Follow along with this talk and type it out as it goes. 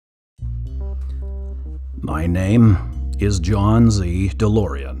My name is John Z.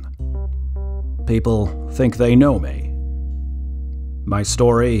 DeLorean. People think they know me. My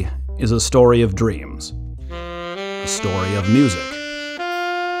story is a story of dreams, a story of music,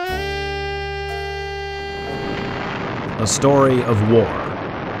 a story of war,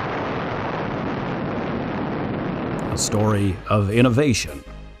 a story of innovation,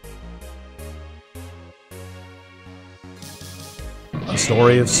 a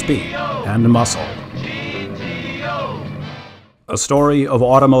story of speed and muscle, a story of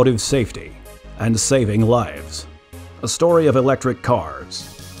automotive safety and saving lives, a story of electric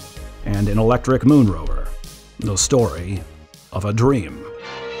cars and an electric moon rover, the story of a dream.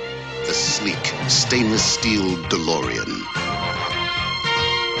 The sleek, stainless steel DeLorean.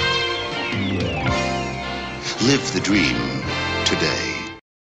 Live the dream today.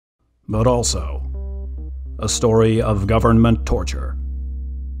 But also a story of government torture,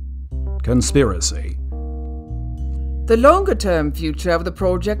 conspiracy. The longer-term future of the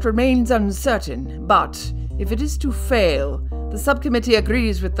project remains uncertain, but if it is to fail, the subcommittee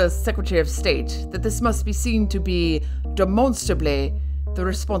agrees with the Secretary of State that this must be seen to be demonstrably the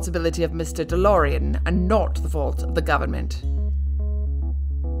responsibility of Mr. DeLorean and not the fault of the government.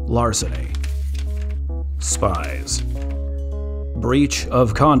 Larceny, spies, breach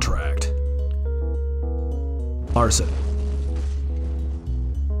of contract, arson,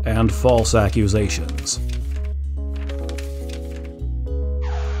 and false accusations.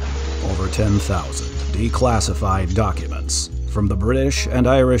 Over 10,000 declassified documents from the British and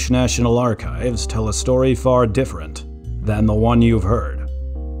Irish National Archives tell a story far different than the one you've heard.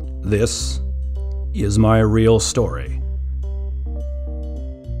 This is my real story.